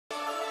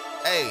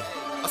Hey,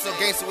 I'm so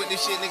gangster with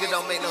this shit, nigga,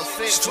 don't make no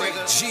sense, Straight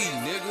nigga. G,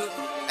 nigga.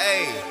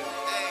 Hey,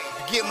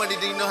 you get money,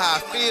 then you know how I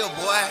feel,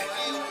 boy.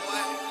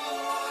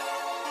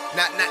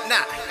 Nah.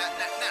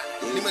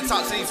 Let me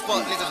talk to these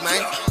fuck niggas, man.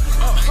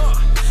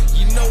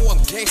 You know I'm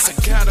gangsta,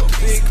 got a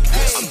big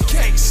bitch. I'm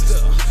gangsta.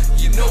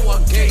 You know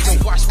I'm gangsta,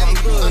 watch my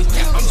look.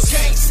 I'm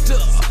gangsta.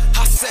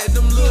 I said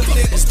them little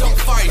niggas don't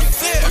fight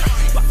fair.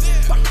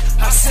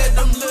 I said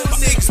them little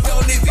niggas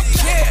don't even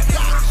care.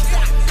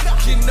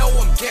 You know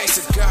I'm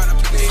gangsta, got a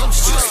big bitch. I'm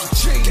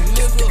straight G,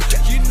 nigga.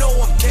 You know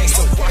I'm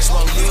gangsta, watch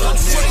my little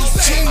nigga.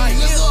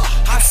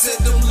 I said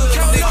them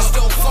little niggas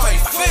don't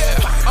fight fair.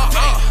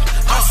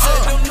 I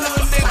said them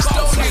little niggas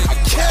don't even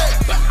care.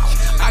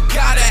 I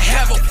gotta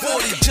have a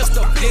 40 just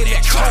to be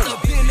that cola.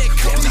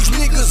 These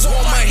niggas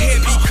on my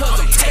head because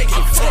I'm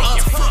taking from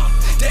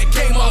that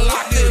game. I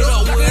locked it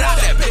up without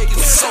that baking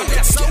soda.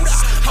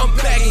 I'm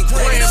bagging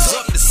grams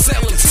up to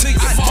sell them to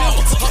your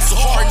mama. Hustle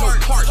hard, no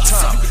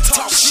part-time.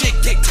 Talk shit,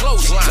 get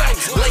clothesline.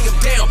 Lay them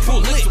down,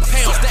 pull lit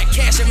pounds. That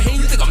cash in my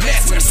hand, you think I'm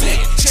messing with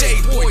it.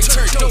 J-boy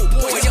turned dope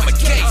boy, I'm a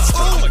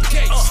gangster.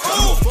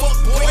 You a fuck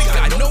boy,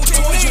 got no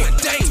toys, you in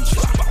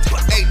danger.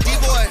 Hey,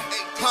 D-boy,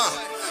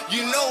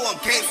 you know I'm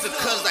gangster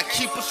cause I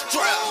keep a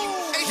strap.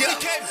 Yeah,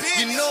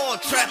 you know I'm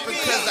trapping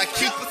cause I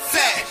keep a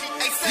sack.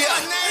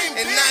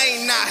 Yeah, and I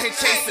ain't out here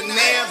chasing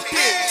damn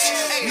bitch.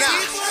 Nah,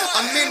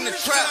 I'm in the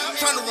trap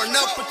trying to run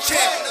up a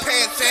check.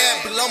 Pants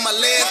out below my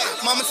legs.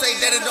 Mama say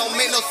that it don't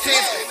make no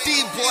sense.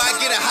 D-boy, I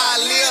get a high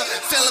live.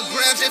 Selling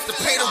grams just to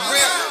pay the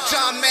rent.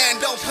 John man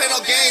don't play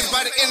no games.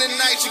 By the end of the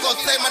night she gon'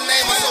 say my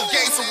name. I'm so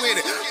gangster with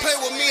it. Play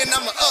with me and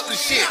I'ma up the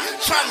shit.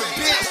 Try me,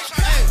 bitch.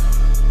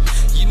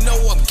 You know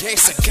I'm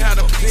gangsta, got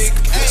a big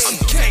bitch. I'm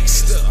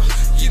gangsta.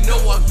 You know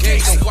I'm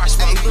gangsta, watch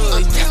my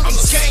look. I'm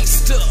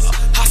gangsta.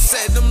 I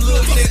said them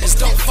little niggas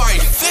don't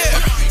fight fair.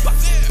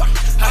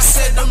 I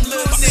said them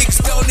little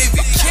niggas don't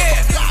even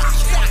care.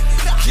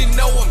 You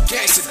know I'm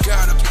gangsta,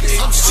 got a big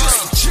bitch. I'm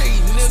straight G,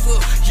 nigga.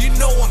 You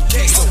know I'm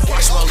gangsta,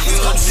 watch my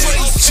look. I'm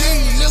straight G,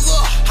 nigga.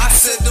 I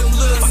said them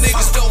little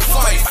niggas don't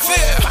fight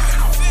fair.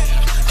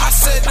 I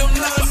said them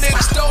little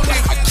niggas don't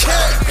even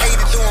care.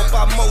 Hated doing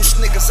by most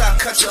niggas, I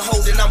cut your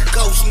hold and I'm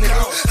ghost, nigga.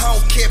 I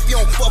don't care if you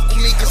don't fuck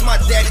with me, cause my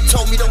daddy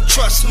told me don't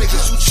trust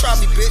niggas. You try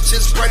me, bitch,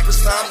 it's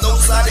breakfast time.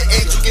 Those are the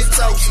eggs, you get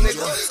toast,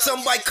 nigga.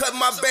 Somebody cut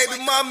my baby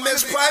mama,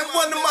 it's probably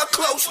one of my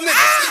close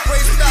niggas.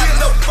 Raised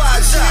out no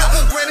five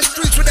shot, ran the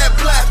streets with that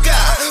black guy.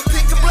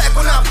 Pink and black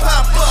when I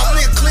pop up,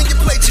 nigga, clean your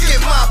plate, you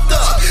get mopped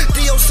up.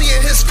 DOC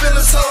and his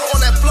feelings hold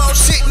on that flow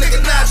shit, nigga,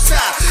 not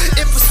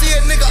tied. If I see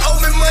a nigga owe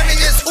me money,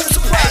 it's who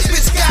surprise,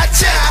 bitch,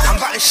 I'm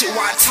about this shit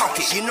while I talk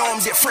it. You know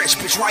I'm that fresh,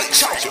 bitch, right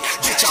chalk it.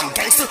 Bitch, I'm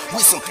gangster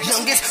with some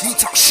youngest. You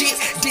talk shit,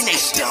 then they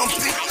dump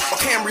it.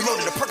 Okay, I'm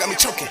reloaded, the perk got me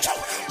choking.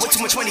 Way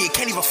too much money, you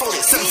can't even fold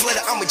it. 7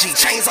 letter, I'm a G.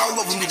 Chains all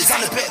over me,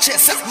 designer belt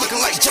chest out,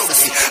 looking like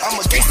Jodeci. I'm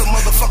a gangster,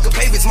 motherfucker,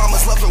 babies.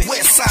 Mama's loving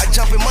west side,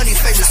 jumping money,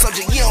 favorite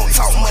subject. You don't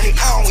talk money,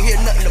 I don't hear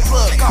nothing. The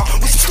plug call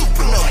with some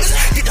stupid numbers.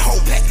 Get the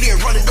whole pack, then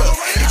run it up.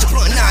 Hit your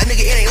blunt, nah,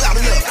 nigga, it ain't loud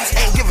enough.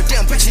 Ain't give a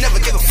damn, bitch, you never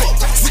give a fuck.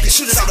 We can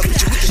shoot it out the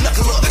bitch, we can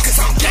knuckle up. Cause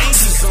I'm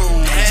gangster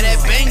zone. Had that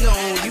banger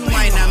on, you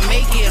might not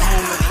make it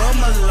home if I'm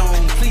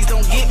alone. Please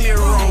don't get me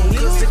wrong,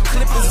 cause the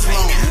clip is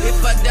long.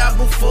 If I die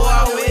before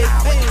I wed,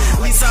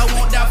 at least I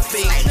won't die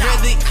fake.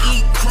 Rather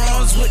eat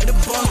crumbs with the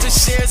bones than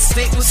share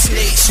steak with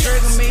snakes.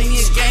 Struggle made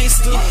me a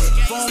gangster,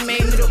 phone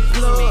made me the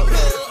plug.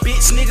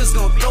 Bitch niggas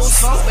gon' throw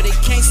salt, but they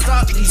can't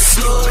stop these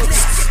slugs.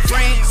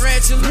 Frank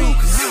Ratchet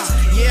Lucas,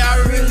 yeah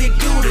I really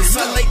do this.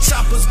 I like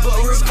choppers but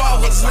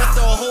revolvers left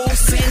the whole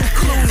scene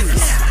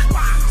clueless.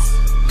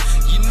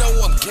 You know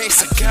I'm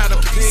gangsta, got a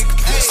big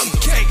bitch. I'm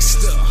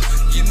gangsta.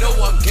 You know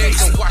I'm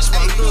gangsta, watch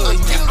my look.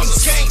 I'm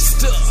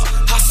gangsta.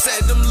 I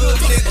said them little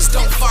niggas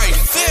don't fight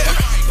fair.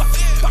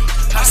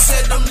 I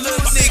said them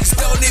little niggas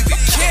don't even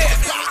care.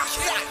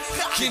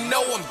 You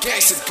know I'm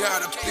gangsta,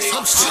 got a big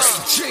I'm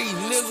straight G,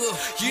 nigga.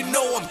 You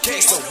know I'm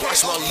gangsta,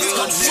 watch my look.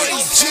 I'm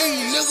straight G,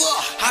 nigga.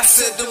 I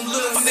said them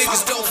little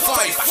niggas don't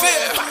fight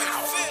fair.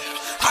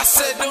 I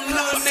said them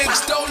little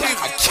niggas don't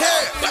even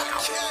care.